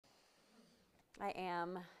I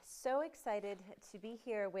am so excited to be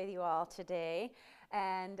here with you all today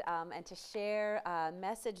and to share a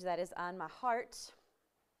message that is on my heart.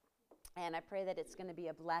 And I pray that it's going to be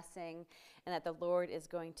a blessing and that the Lord is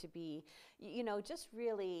going to be, just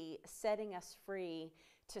really setting us free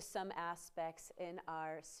to some aspects in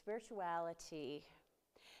our spirituality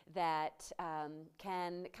that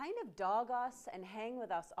can kind of dog us and hang with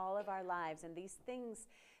us all of our lives. And these things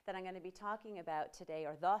that I'm going to be talking about today,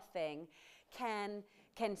 or the thing, can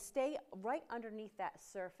stay right underneath that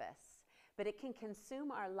surface, but it can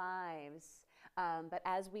consume our lives. But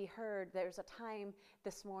as we heard, there's a time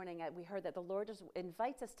this morning we heard that the Lord just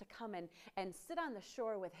invites us to come and sit on the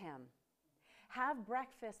shore with Him, have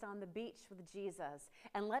breakfast on the beach with Jesus,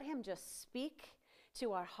 and let Him just speak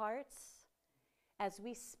to our hearts as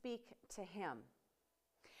we speak to Him.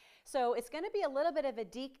 So it's going to be a little bit of a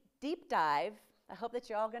deep dive. I hope that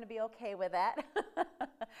you're all going to be okay with that.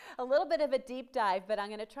 A little bit of a deep dive, but I'm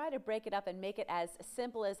going to try to break it up and make it as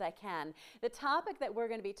simple as I can. The topic that we're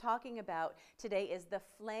going to be talking about today is the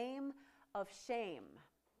flame of shame.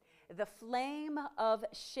 The flame of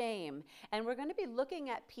shame. And we're going to be looking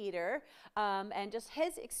at Peter and just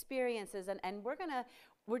his experiences, and we're going to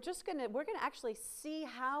actually see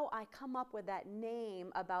how I come up with that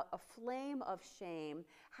name about a flame of shame,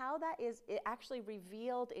 how that is actually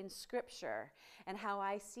revealed in Scripture, and how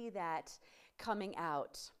I see that coming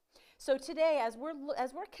out. So today, as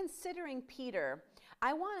we're considering Peter,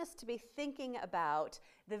 I want us to be thinking about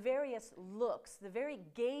the various looks, the very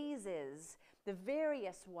gazes, the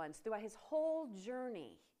various ones throughout his whole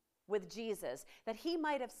journey with Jesus that he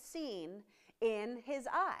might have seen in his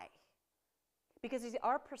eye. Because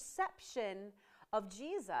our perception of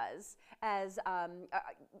Jesus, as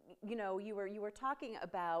you were talking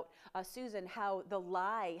about, Susan, how the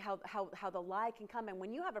lie can come, and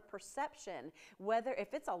when you have a perception,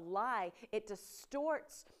 if it's a lie, it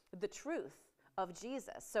distorts the truth of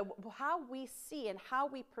Jesus. So how we see and how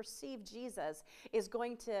we perceive Jesus is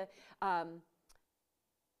going to,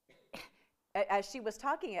 as she was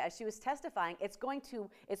testifying, it's going to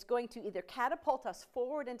either catapult us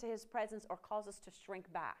forward into His presence or cause us to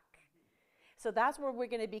shrink back. So that's where we're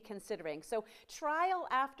going to be considering. So trial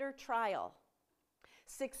after trial,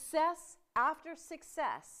 success after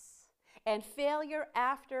success, and failure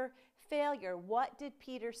after failure. What did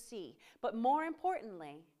Peter see? But more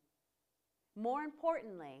importantly,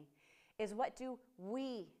 is what do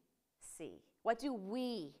we see? What do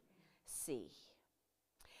we see?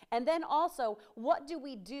 And then also, what do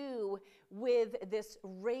we do with this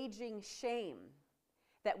raging shame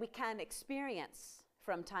that we can experience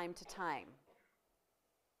from time to time?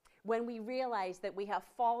 When we realize that we have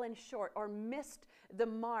fallen short or missed the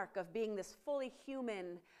mark of being this fully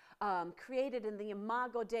human, created in the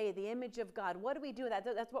imago Dei, the image of God, what do we do with that?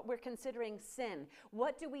 That's what we're considering sin.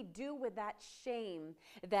 What do we do with that shame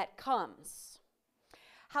that comes?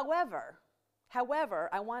 However,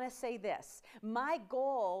 I want to say this. My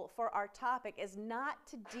goal for our topic is not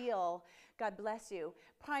to deal, God bless you,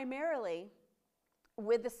 primarily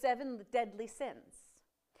with the 7 deadly sins.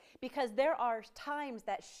 Because there are times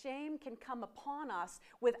that shame can come upon us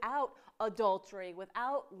without adultery,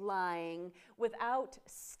 without lying, without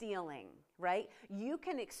stealing, right? You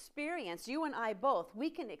and I both,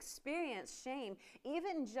 we can experience shame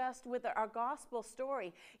even just with our gospel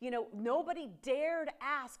story. Nobody dared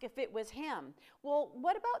ask if it was him. Well,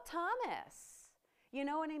 what about Thomas? You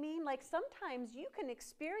know what I mean? Like sometimes you can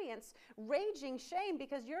experience raging shame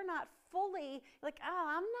because you're not fully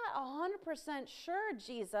I'm not 100% sure,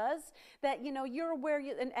 Jesus, that you're where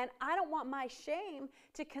you and I don't want my shame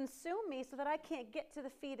to consume me so that I can't get to the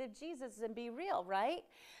feet of Jesus and be real, right?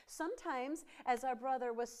 Sometimes, as our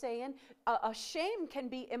brother was saying, a shame can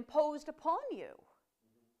be imposed upon you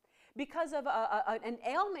because of an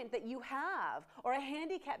ailment that you have or a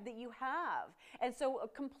handicap that you have. And so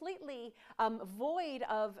completely void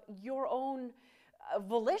of your own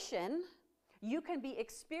volition, you can be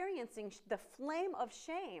experiencing the flame of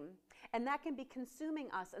shame, and that can be consuming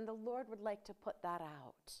us, and the Lord would like to put that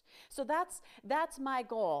out. So that's my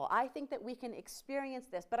goal. I think that we can experience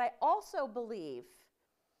this, but I also believe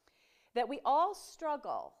that we all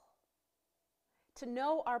struggle to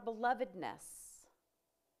know our belovedness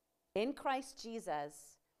in Christ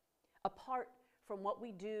Jesus apart from what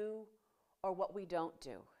we do or what we don't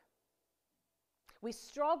do. We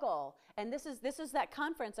struggle, and this is that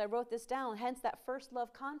conference, I wrote this down, hence that First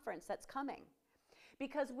Love conference that's coming.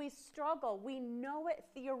 Because we struggle, we know it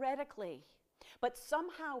theoretically, but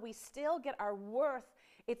somehow we still get our worth,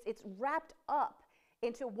 it's wrapped up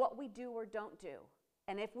into what we do or don't do.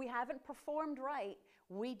 And if we haven't performed right,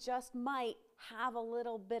 we just might have a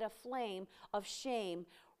little bit of flame of shame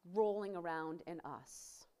rolling around in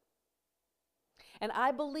us. And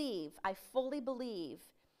I fully believe,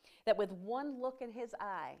 that with one look in his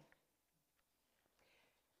eye,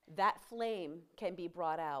 that flame can be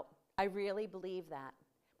brought out. I really believe that.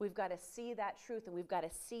 We've got to see that truth, and we've got to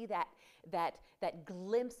see that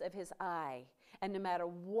glimpse of his eye. And no matter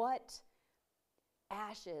what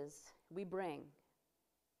ashes we bring,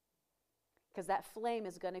 because that flame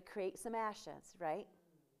is going to create some ashes, right?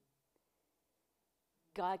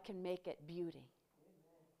 God can make it beauty.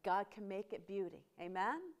 God can make it beauty.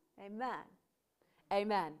 Amen? Amen.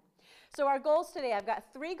 Amen. So our goals today, I've got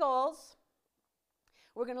 3 goals.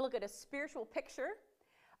 We're going to look at a spiritual picture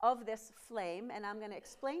of this flame, and I'm going to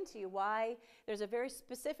explain to you why there's a very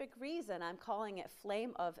specific reason I'm calling it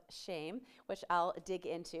flame of shame, which I'll dig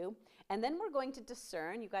into. And then we're going to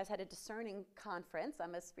discern. You guys had a discerning conference.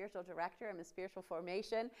 I'm a spiritual director. I'm in spiritual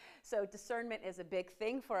formation. So discernment is a big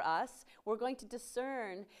thing for us. We're going to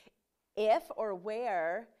discern if or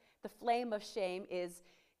where the flame of shame is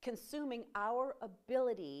consuming our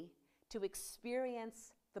ability to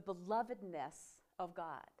experience the belovedness of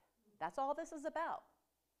God. That's all this is about.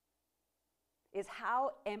 Is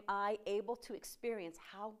how am I able to experience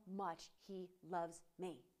how much he loves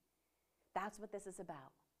me? That's what this is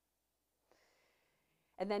about.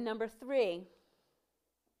 And then number 3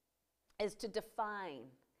 is to define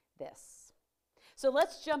this. So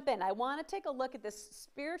let's jump in. I want to take a look at this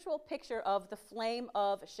spiritual picture of the flame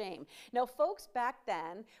of shame. Now, folks back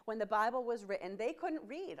then, when the Bible was written, they couldn't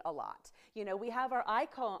read a lot. You know, we have our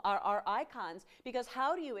icons, because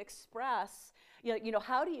how do you express,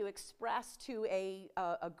 how do you express to a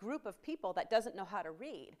group of people that doesn't know how to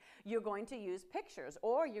read? You're going to use pictures,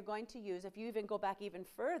 or you're going to use, if you even go back even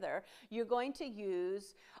further, you're going to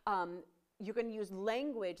use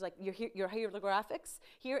language, like your hieroglyphics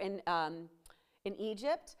here in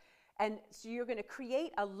Egypt. And so you're going to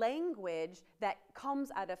create a language that comes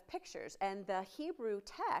out of pictures. And the Hebrew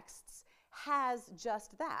texts has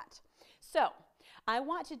just that. So I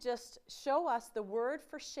want to just show us the word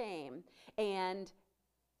for shame and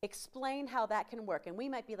explain how that can work. And we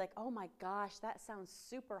might be like, oh my gosh, that sounds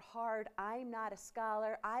super hard. I'm not a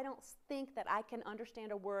scholar. I don't think that I can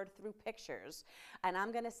understand a word through pictures. And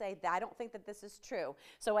I'm going to say that I don't think that this is true.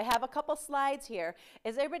 So I have a couple slides here.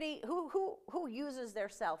 Is everybody, who uses their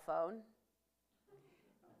cell phone?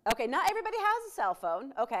 Okay, not everybody has a cell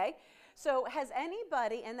phone. Okay. So has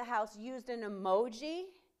anybody in the house used an emoji?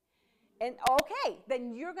 And okay,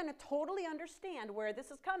 then you're going to totally understand where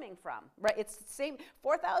this is coming from, right? It's the same,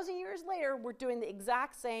 4,000 years later, we're doing the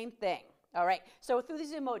exact same thing. All right, so through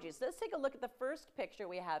these emojis, let's take a look at the first picture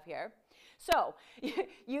we have here. So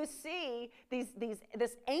you see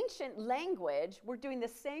this ancient language. We're doing the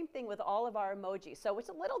same thing with all of our emojis. So it's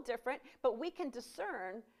a little different, but we can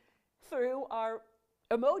discern through our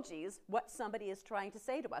emojis what somebody is trying to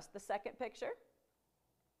say to us. The second picture,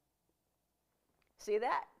 see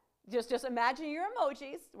that? Just imagine your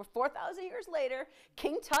emojis. We're 4,000 years later.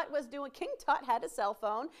 King Tut had a cell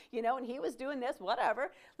phone, and he was doing this,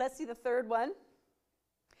 whatever. Let's see the third one.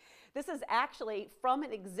 This is actually from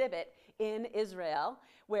an exhibit in Israel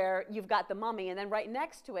where you've got the mummy, and then right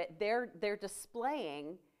next to it, they're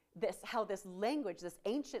displaying how this language, this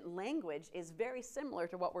ancient language, is very similar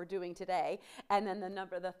to what we're doing today. And then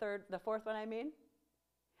the fourth one, I mean.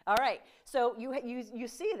 All right, so you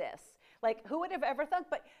see this. Like, who would have ever thought?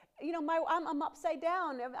 But I'm upside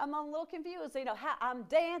down. I'm a little confused. I'm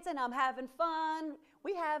dancing. I'm having fun.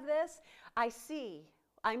 We have this. I'm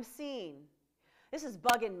seeing. This is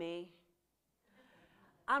bugging me.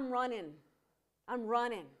 I'm running.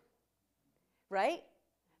 Right?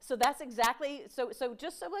 So that's exactly, so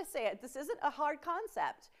just so I say it, this isn't a hard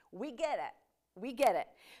concept. We get it.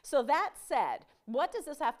 So that said, what does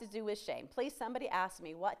this have to do with shame? Please, somebody ask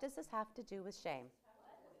me, what does this have to do with shame?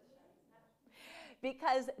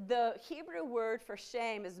 Because the Hebrew word for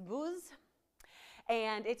shame is buz,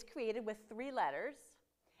 and it's created with 3 letters,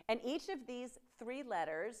 and each of these 3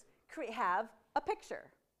 letters have a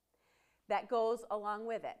picture that goes along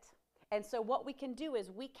with it. And so what we can do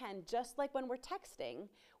is we can, just like when we're texting,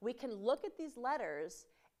 we can look at these letters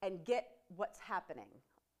and get what's happening.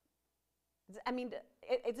 I mean,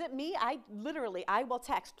 is it me? I will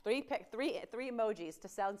text three emojis to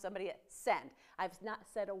send somebody send. I've not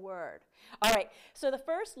said a word. All right, so the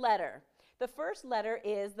first letter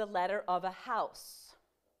is the letter of a house,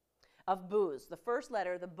 of booze. The first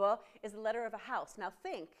letter, the B, is the letter of a house. Now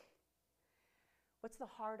think, what's the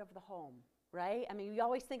heart of the home, right? I mean, you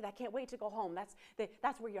always think, I can't wait to go home.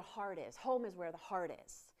 That's where your heart is. Home is where the heart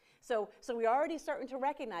is. So we're already starting to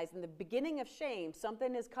recognize in the beginning of shame,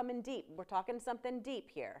 something is coming deep. We're talking something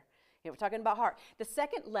deep here. We're talking about heart. The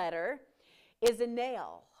second letter is a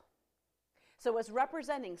nail. So it's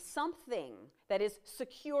representing something that is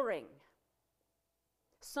securing.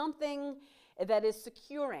 Something that is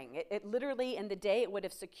securing. It literally, in the day, it would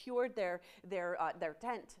have secured their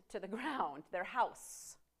tent to the ground, their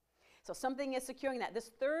house. So something is securing that.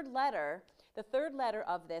 This third letter, the third letter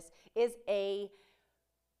of this, is a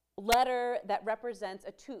letter that represents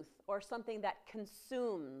a tooth or something that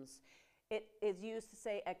consumes. It is used to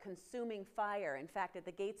say a consuming fire. In fact, at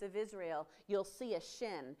the gates of Israel, you'll see a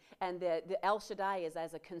shin, and the El Shaddai is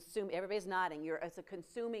as a consuming, everybody's nodding, it's a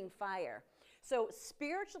consuming fire. So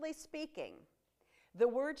spiritually speaking, the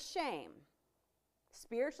word shame,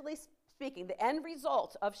 spiritually speaking, the end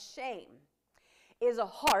result of shame is a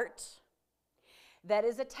heart that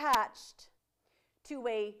is attached to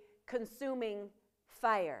a consuming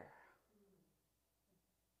fire.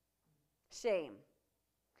 Shame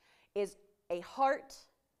is a heart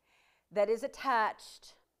that is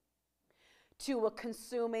attached to a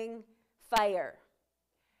consuming fire.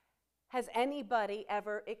 Has anybody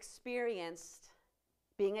ever experienced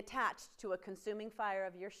being attached to a consuming fire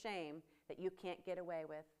of your shame that you can't get away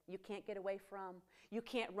with? You can't get away from. You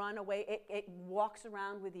can't run away. It walks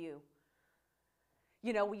around with you.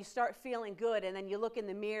 You know, when you start feeling good and then you look in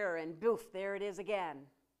the mirror and boof, there it is again.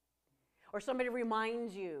 Or somebody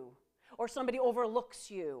reminds you. Or somebody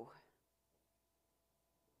overlooks you.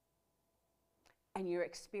 And you're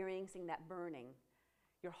experiencing that burning.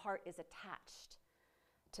 Your heart is attached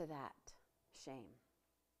to that shame.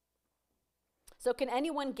 So can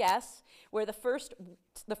anyone guess where the first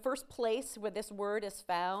place where this word is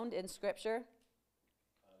found in Scripture?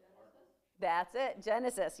 That's it,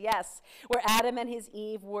 Genesis, yes. Where Adam and his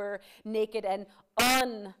Eve were naked and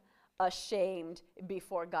unashamed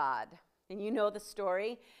before God. And you know the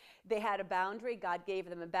story. They had a boundary. God gave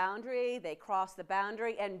them a boundary. They crossed the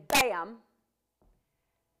boundary, and bam,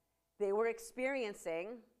 they were experiencing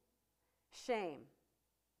shame.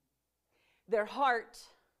 Their heart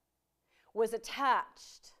was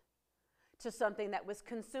attached to something that was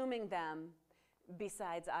consuming them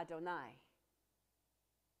besides Adonai.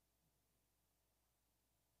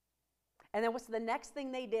 And then what's the next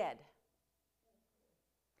thing they did?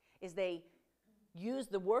 Is they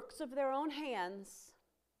used the works of their own hands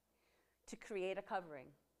to create a covering.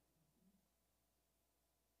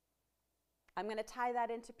 I'm going to tie that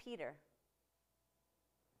into Peter.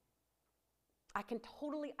 I can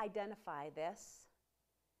totally identify this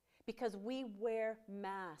because we wear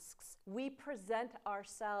masks. We present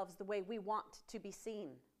ourselves the way we want to be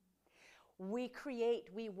seen. We create,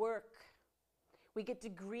 we work, we get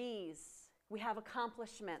degrees, we have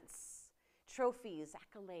accomplishments, trophies,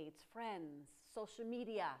 accolades, friends, social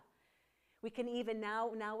media. We can even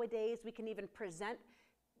nowadays, we can even present,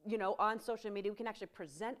 on social media, we can actually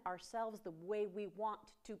present ourselves the way we want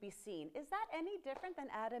to be seen. Is that any different than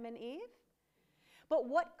Adam and Eve? But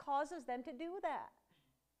what causes them to do that?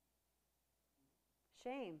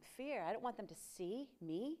 Shame, fear. I don't want them to see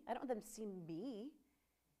me. I don't want them to see me.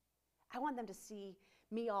 I want them to see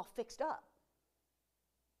me all fixed up.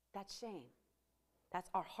 That's shame. That's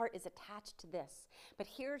our heart is attached to this. But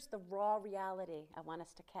here's the raw reality I want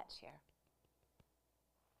us to catch here.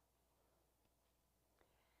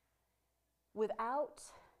 Without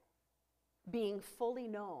being fully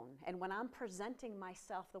known, and when I'm presenting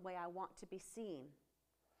myself the way I want to be seen,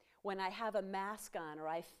 when I have a mask on or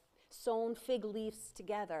I've sewn fig leaves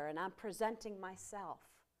together and I'm presenting myself,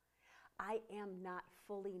 I am not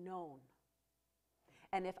fully known.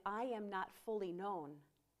 And if I am not fully known,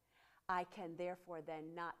 I can therefore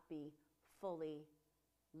then not be fully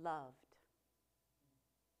loved.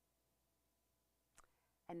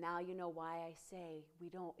 And now you know why I say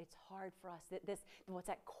it's hard for us. What's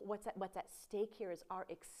at stake here is our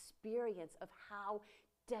experience of how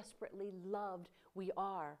desperately loved we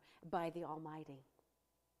are by the Almighty.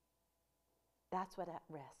 That's what's at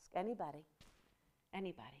risk. Anybody.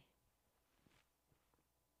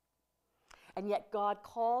 And yet God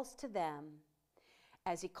calls to them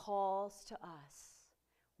as he calls to us.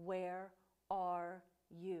 Where are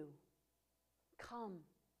you? Come,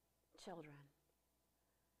 children.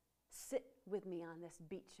 Sit with me on this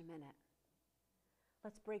beach a minute.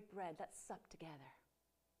 Let's break bread. Let's sup together.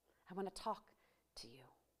 I want to talk to you.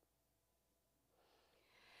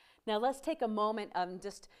 Now let's take a moment of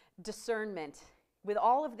just discernment with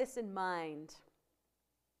all of this in mind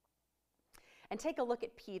and take a look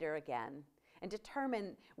at Peter again and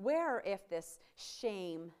determine where or if this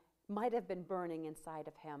shame might have been burning inside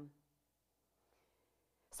of him.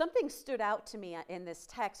 Something stood out to me in this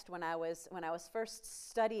text when I was first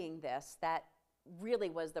studying this that really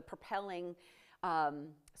was the propelling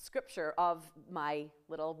scripture of my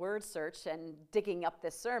little word search and digging up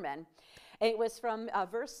this sermon. It was from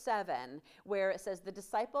verse 7, where it says, "The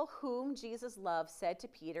disciple whom Jesus loved said to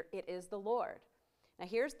Peter, 'It is the Lord.'" Now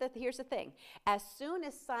here's the thing. As soon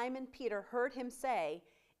as Simon Peter heard him say,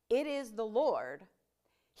 "It is the Lord,"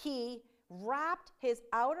 he wrapped his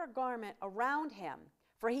outer garment around him,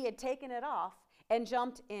 for he had taken it off, and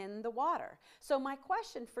jumped in the water. So my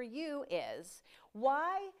question for you is,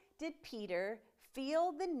 why did Peter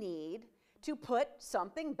feel the need to put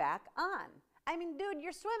something back on? I mean, dude,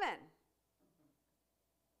 you're swimming.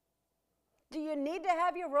 Do you need to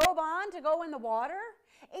have your robe on to go in the water?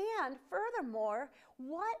 And furthermore,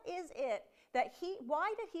 what is it that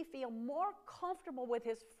why did he feel more comfortable with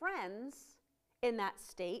his friends in that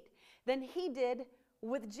state than he did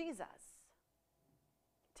with Jesus?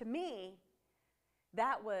 To me,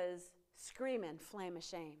 that was screaming flame of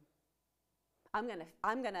shame. I'm gonna,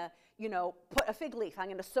 put a fig leaf. I'm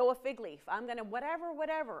gonna sow a fig leaf. I'm gonna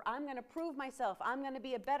whatever. I'm gonna prove myself. I'm gonna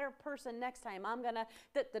be a better person next time. I'm gonna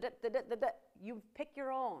You pick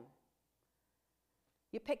your own.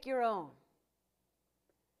 You pick your own.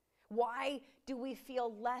 Why do we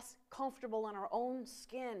feel less comfortable in our own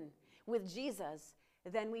skin with Jesus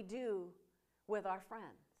than we do with our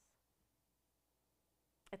friends?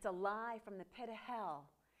 It's a lie from the pit of hell.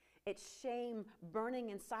 It's shame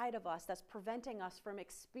burning inside of us that's preventing us from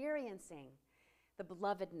experiencing the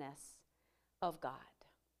belovedness of God.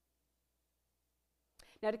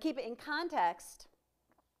 Now, to keep it in context,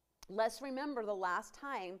 let's remember the last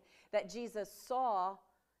time that Jesus saw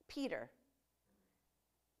Peter.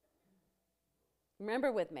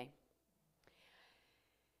 Remember with me.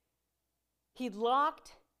 He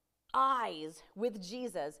locked eyes with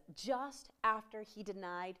Jesus just after he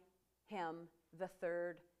denied him the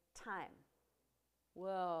third time.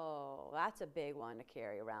 Whoa, that's a big one to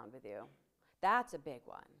carry around with you. That's a big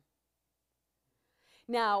one.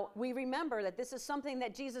 Now, we remember that this is something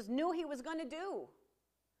that Jesus knew he was going to do.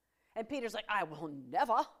 And Peter's like, "I will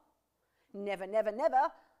never, never,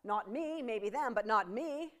 not me, maybe them, but not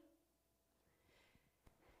me."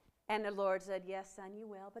 And the Lord said, "Yes, son, you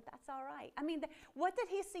will, but that's all right." I mean, what did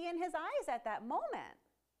he see in his eyes at that moment?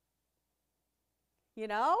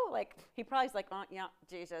 Like, he probably's like, "Oh, yeah,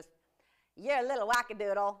 Jesus, you're a little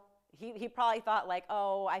wackadoodle." He probably thought like,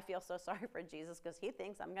 "Oh, I feel so sorry for Jesus because he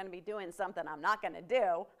thinks I'm going to be doing something I'm not going to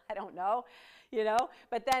do." I don't know,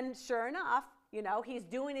 But then, sure enough, he's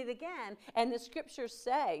doing it again. And the scriptures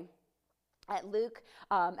say at Luke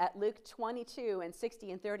 22 and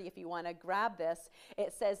 60 and 30, if you want to grab this,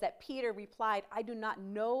 it says that Peter replied, "I do not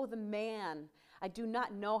know the man. I do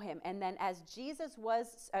not know him." And then as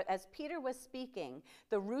Peter was speaking,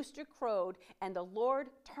 the rooster crowed, and the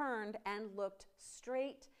Lord turned and looked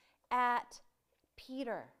straight at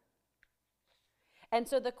Peter. And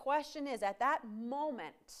so the question is, at that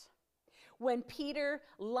moment, when Peter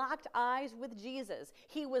locked eyes with Jesus,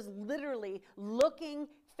 he was literally looking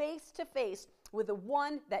face to face with the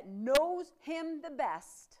one that knows him the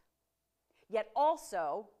best, yet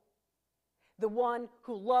also the one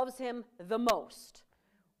who loves him the most.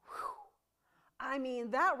 Whew. I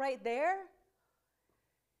mean, that right there,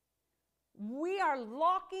 we are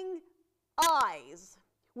locking eyes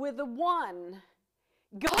with the one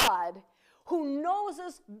God who knows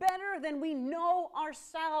us better than we know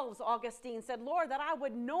ourselves. Augustine said, "Lord, that I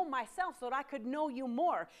would know myself so that I could know you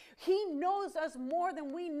more." He knows us more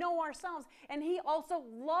than we know ourselves, and he also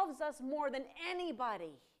loves us more than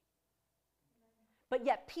anybody. But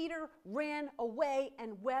yet Peter ran away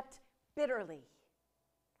and wept bitterly.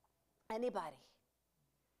 Anybody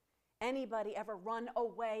ever run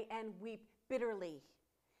away and weep bitterly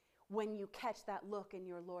when you catch that look in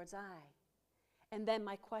your Lord's eye? And then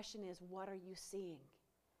my question is, what are you seeing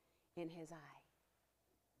in his eye?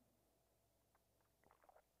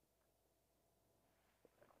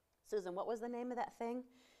 Susan, what was the name of that thing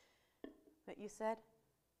that you said?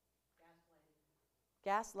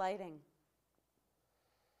 Gaslighting.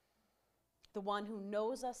 The one who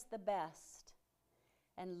knows us the best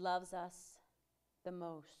and loves us the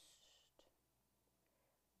most.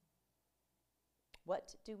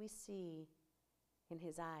 What do we see in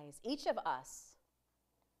his eyes? Each of us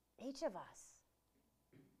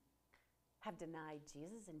have denied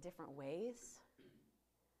Jesus in different ways.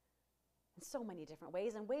 In so many different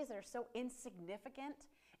ways, in ways that are so insignificant,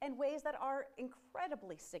 and ways that are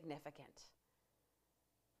incredibly significant.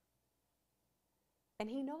 And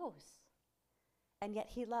he knows, and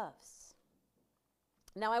yet he loves.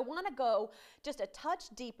 Now I want to go just a touch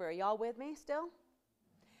deeper. Y'all with me still?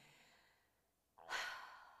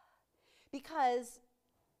 Because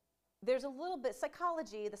there's a little bit,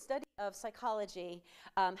 psychology, the study of psychology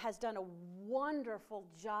has done a wonderful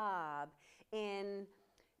job in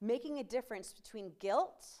making a difference between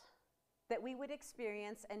guilt that we would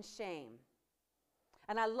experience and shame.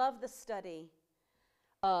 And I love the study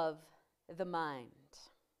of the mind.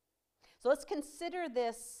 So let's consider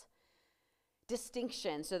this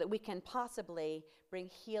distinction so that we can possibly bring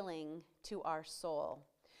healing to our soul.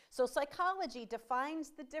 So psychology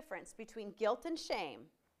defines the difference between guilt and shame.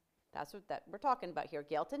 That's what we're talking about here,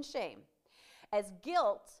 guilt and shame. As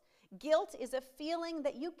guilt is a feeling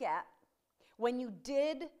that you get when you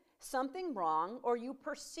did something wrong or you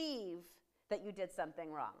perceive that you did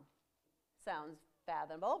something wrong. Sounds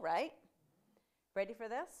fathomable, right? Ready for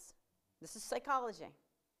this? This is psychology.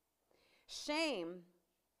 Shame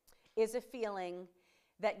is a feeling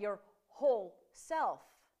that your whole self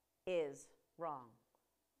is wrong.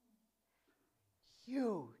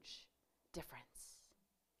 Huge difference.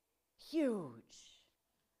 Huge.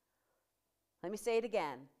 Let me say it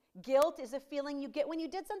again. Guilt is a feeling you get when you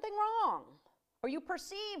did something wrong or you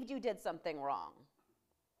perceived you did something wrong.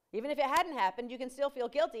 Even if it hadn't happened, you can still feel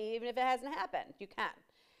guilty even if it hasn't happened. You can.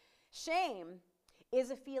 Shame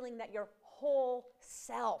is a feeling that your whole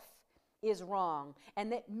self is wrong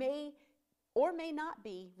and that may or may not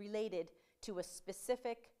be related to a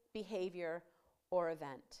specific behavior or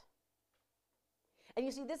event. And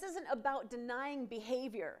you see, this isn't about denying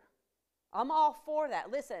behavior. I'm all for that.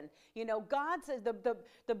 Listen, you know, God says,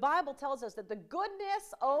 the Bible tells us that the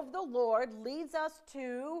goodness of the Lord leads us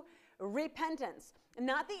to repentance.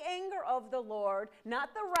 Not the anger of the Lord,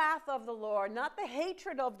 not the wrath of the Lord, not the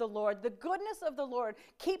hatred of the Lord. The goodness of the Lord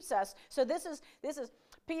keeps us. So this is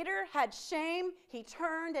Peter had shame, he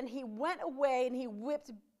turned and he went away and he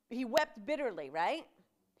wept bitterly, right?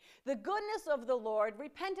 The goodness of the Lord,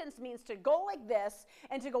 repentance means to go like this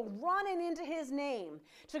and to go running into his name,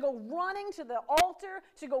 to go running to the altar,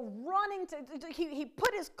 to go running he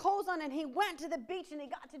put his clothes on and he went to the beach and he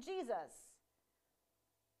got to Jesus.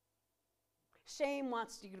 Shame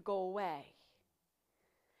wants you to go away.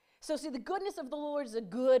 So see, the goodness of the Lord is a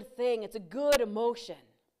good thing. It's a good emotion.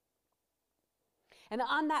 And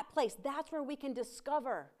on that place, that's where we can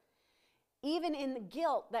discover, even in the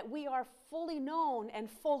guilt, that we are fully known and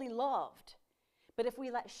fully loved. But if we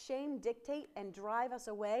let shame dictate and drive us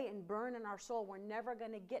away and burn in our soul, we're never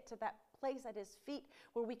going to get to that place at his feet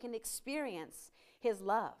where we can experience his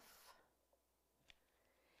love.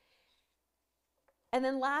 And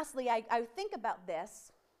then lastly, I think about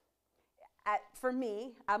this. For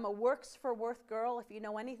me, I'm a works for worth girl. If you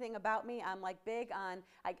know anything about me, I'm like big on,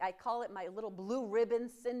 I call it my little blue ribbon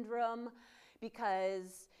syndrome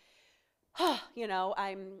because, you know,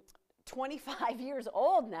 I'm 25 years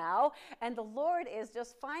old now, and the Lord is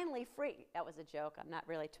just finally free. That was a joke. I'm not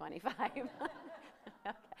really 25.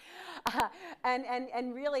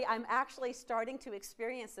 And really, I'm actually starting to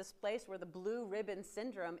experience this place where the blue ribbon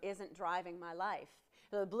syndrome isn't driving my life.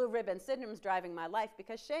 The blue ribbon syndrome is driving my life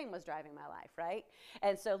because shame was driving my life, right?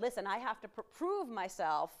 And so, listen, I have to prove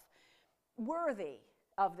myself worthy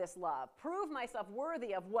of this love. Prove myself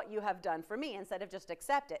worthy of what you have done for me instead of just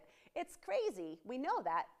accept it. It's crazy. We know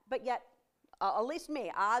that. But yet, at least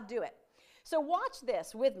me, I'll do it. So watch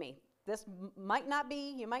this with me. This might not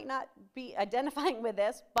be, you might not be identifying with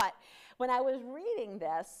this, but when I was reading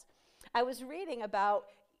this, I was reading about,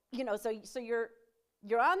 you know, so you're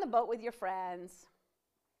on the boat with your friends.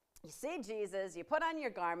 You see Jesus, you put on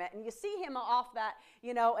your garment, and you see him off that,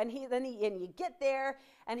 you know, and you get there,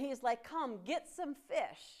 and he's like, come, get some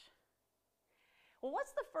fish. Well,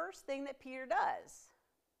 what's the first thing that Peter does?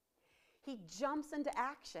 He jumps into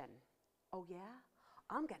action. Oh, yeah?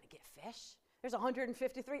 I'm going to get fish. There's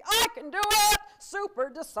 153. I can do it!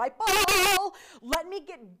 Super disciple! Let me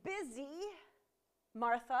get busy,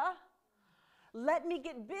 Martha. Let me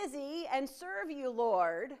get busy and serve you,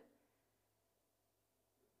 Lord.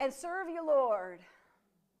 And serve you, Lord.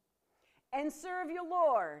 And serve you,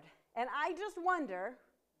 Lord. And I just wonder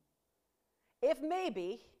if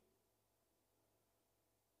maybe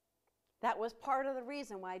that was part of the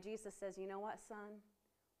reason why Jesus says, you know what, son?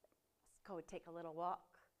 Let's go take a little walk.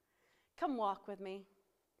 Come walk with me.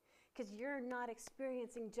 Because you're not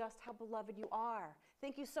experiencing just how beloved you are.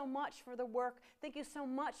 Thank you so much for the work. Thank you so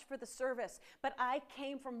much for the service. But I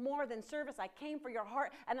came for more than service. I came for your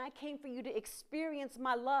heart, and I came for you to experience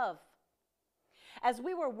my love. As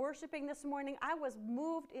we were worshiping this morning, I was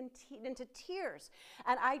moved into tears.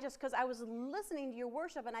 And because I was listening to your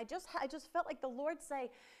worship, and I just felt like the Lord say,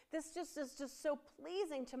 this just is just so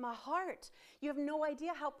pleasing to my heart. You have no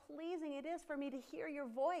idea how pleasing it is for me to hear your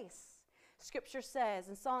voice. Scripture says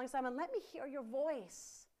in Song of Solomon, let me hear your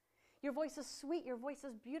voice. Your voice is sweet. Your voice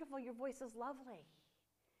is beautiful. Your voice is lovely.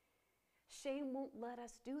 Shame won't let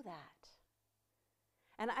us do that.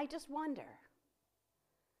 And I just wonder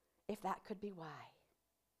if that could be why.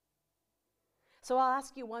 So I'll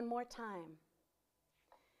ask you one more time.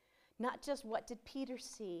 Not just what did Peter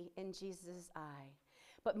see in Jesus' eye,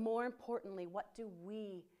 but more importantly, what do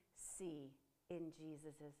we see in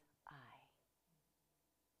Jesus' eye?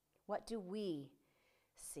 What do we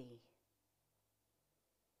see?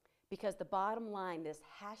 Because the bottom line, this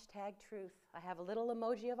hashtag truth, I have a little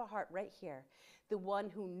emoji of a heart right here. The one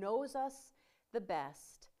who knows us the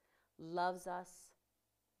best loves us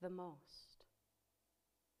the most.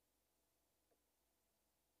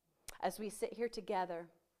 As we sit here together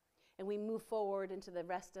and we move forward into the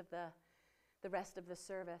rest of the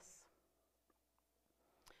service,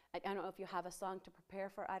 I don't know if you have a song to prepare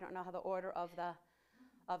for. I don't know how the order of the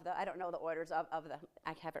I don't know the orders of the,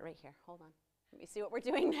 I have it right here. Hold on. Let me see what we're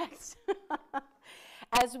doing next. So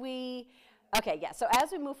as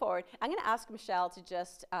we move forward, I'm going to ask Michelle to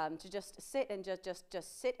just sit and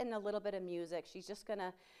just sit in a little bit of music. She's just going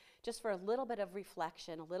to, just for a little bit of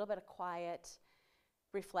reflection, a little bit of quiet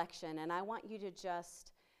reflection. And I want you to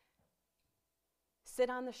just sit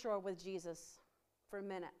on the shore with Jesus for a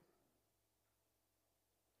minute.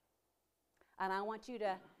 And I want you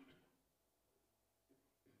to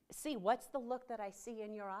see, what's the look that I see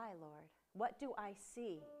in your eye, Lord? What do I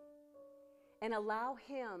see? And allow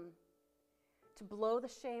Him to blow the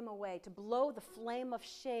shame away, to blow the flame of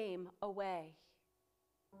shame away.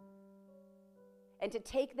 And to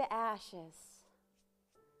take the ashes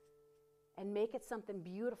and make it something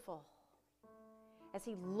beautiful as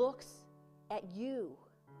He looks at you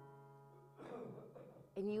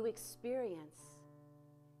and you experience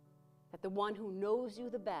that the one who knows you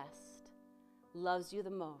the best loves you the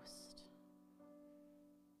most.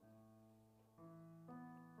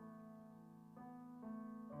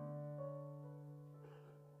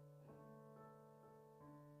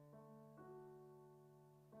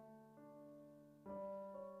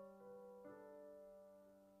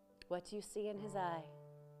 What do you see in His eye?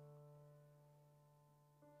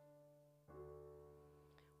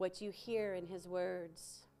 What do you hear in His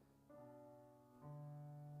words?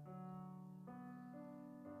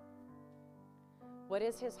 What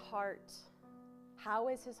is His heart? How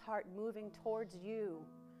is His heart moving towards you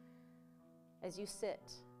as you sit?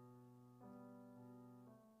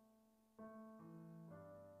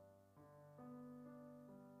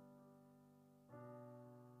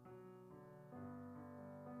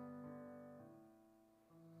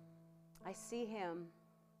 I see Him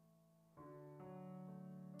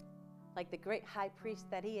like the great high priest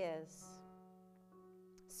that He is,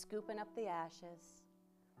 scooping up the ashes,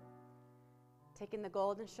 taking the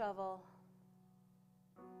golden shovel,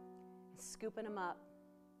 and scooping them up.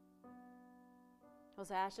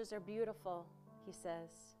 Those ashes are beautiful, He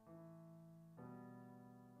says.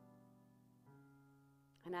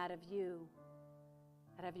 And out of you,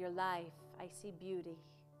 out of your life, I see beauty.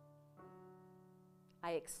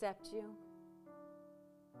 I accept you,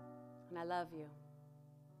 and I love you.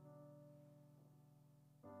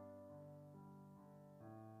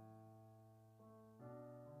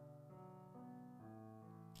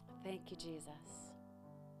 Thank you, Jesus,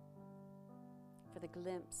 for the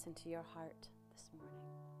glimpse into your heart this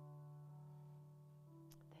morning.